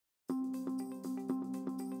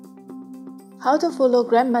How to follow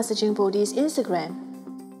Grandmaster JinBodhi's Instagram.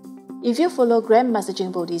 If you follow Grandmaster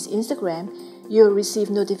JinBodhi's Instagram, you'll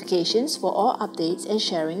receive notifications for all updates and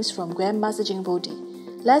sharings from Grandmaster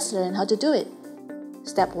JinBodhi. Let's learn how to do it.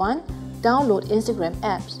 Step 1. Download Instagram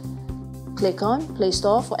apps. Click on Play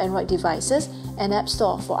Store for Android devices and App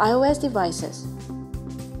Store for iOS devices.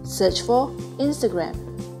 Search for Instagram.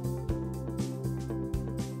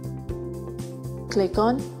 Click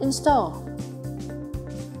on Install.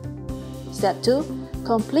 Step 2.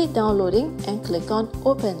 Complete downloading and click on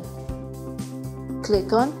Open.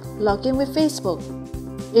 Click on Login with Facebook.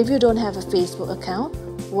 If you don't have a Facebook account,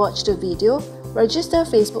 watch the video, register a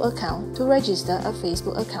Facebook account to register a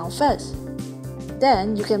Facebook account first.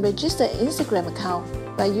 Then you can register an Instagram account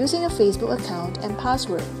by using a Facebook account and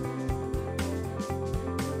password.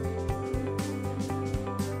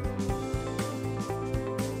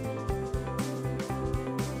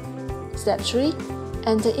 Step 3.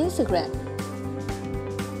 Enter Instagram.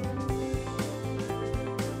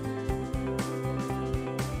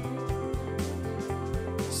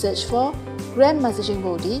 Search for Grandmaster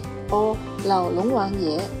JinBodhi or Lao Long Wang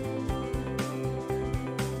Ye.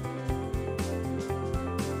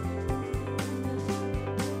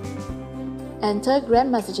 Enter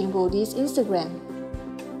Grandmaster JinBodhi's Instagram.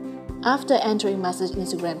 After entering Master's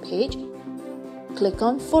Instagram page, click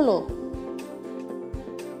on Follow.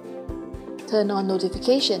 Turn on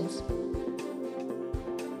notifications.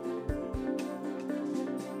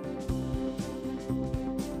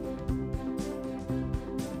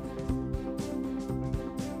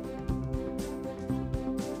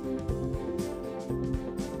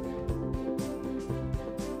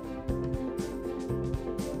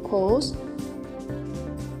 Posts,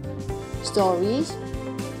 Stories,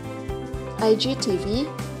 IGTV,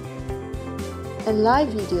 and live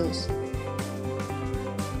videos.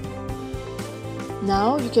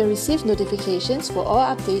 Now you can receive notifications for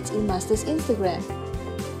all updates in Master's Instagram.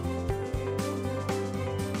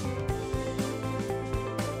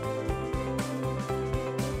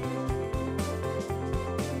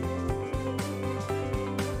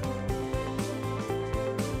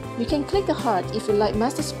 You can click the heart if you like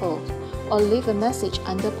Master's post or leave a message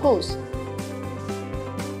under post.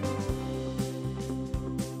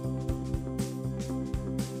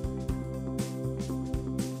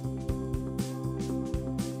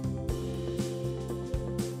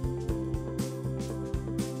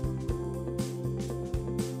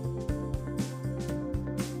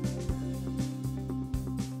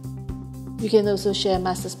 You can also share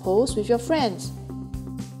Master's posts with your friends.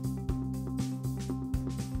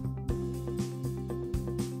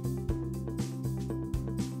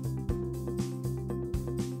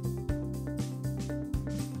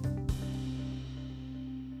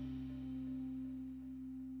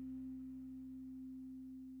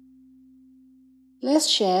 Let's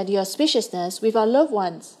share the auspiciousness with our loved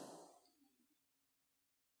ones.